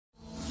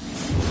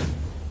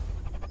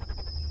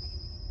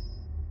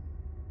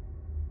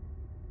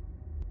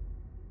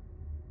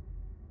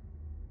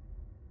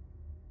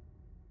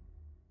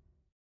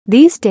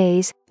These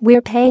days,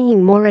 we're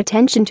paying more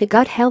attention to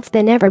gut health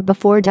than ever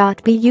before.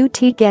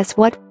 But guess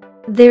what?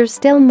 There's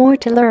still more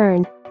to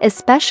learn,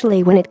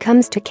 especially when it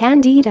comes to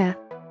Candida.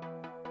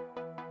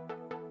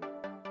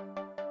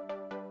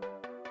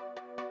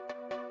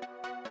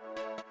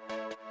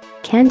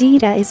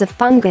 Candida is a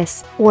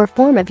fungus, or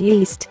form of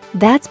yeast,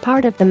 that's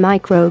part of the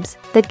microbes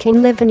that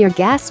can live in your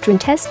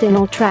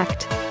gastrointestinal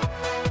tract.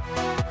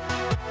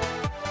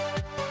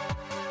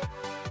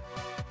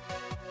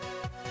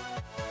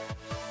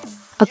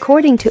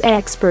 According to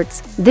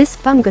experts, this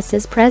fungus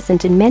is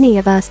present in many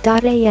of us.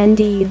 And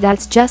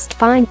that's just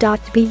fine. But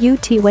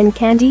when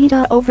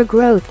Candida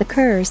overgrowth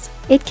occurs,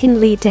 it can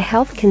lead to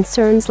health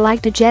concerns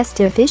like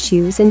digestive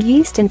issues and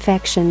yeast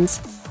infections.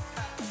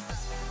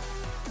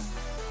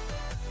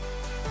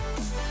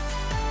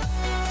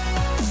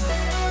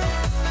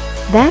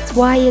 That's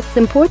why it's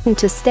important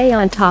to stay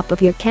on top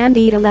of your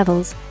Candida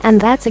levels, and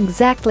that's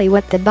exactly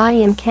what the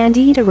BIOHM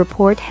Candida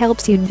Report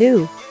helps you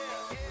do.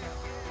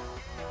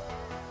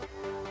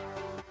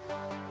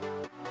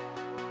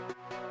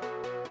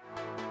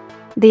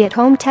 The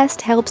at-home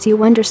test helps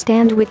you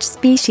understand which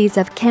species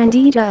of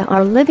Candida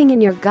are living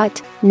in your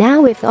gut.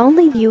 Now, if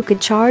only you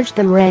could charge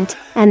them rent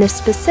and the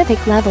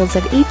specific levels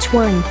of each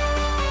one.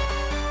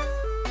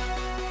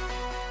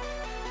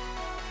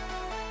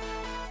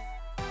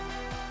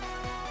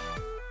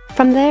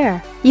 From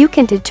there, you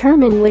can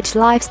determine which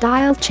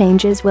lifestyle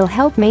changes will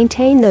help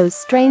maintain those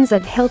strains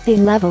at healthy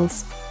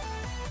levels.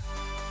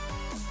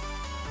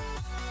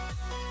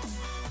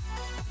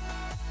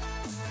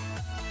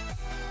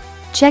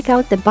 Check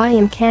out the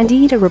BIOHM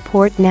Candida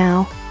Report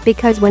now,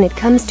 because when it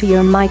comes to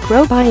your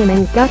microbiome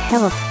and gut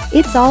health,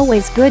 it's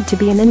always good to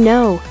be in the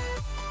know.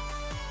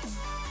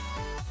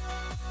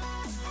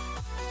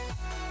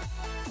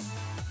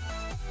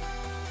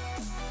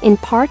 In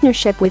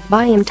partnership with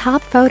BIOHM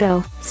Top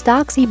Photo,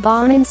 Stocksy,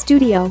 Bonnin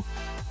Studio.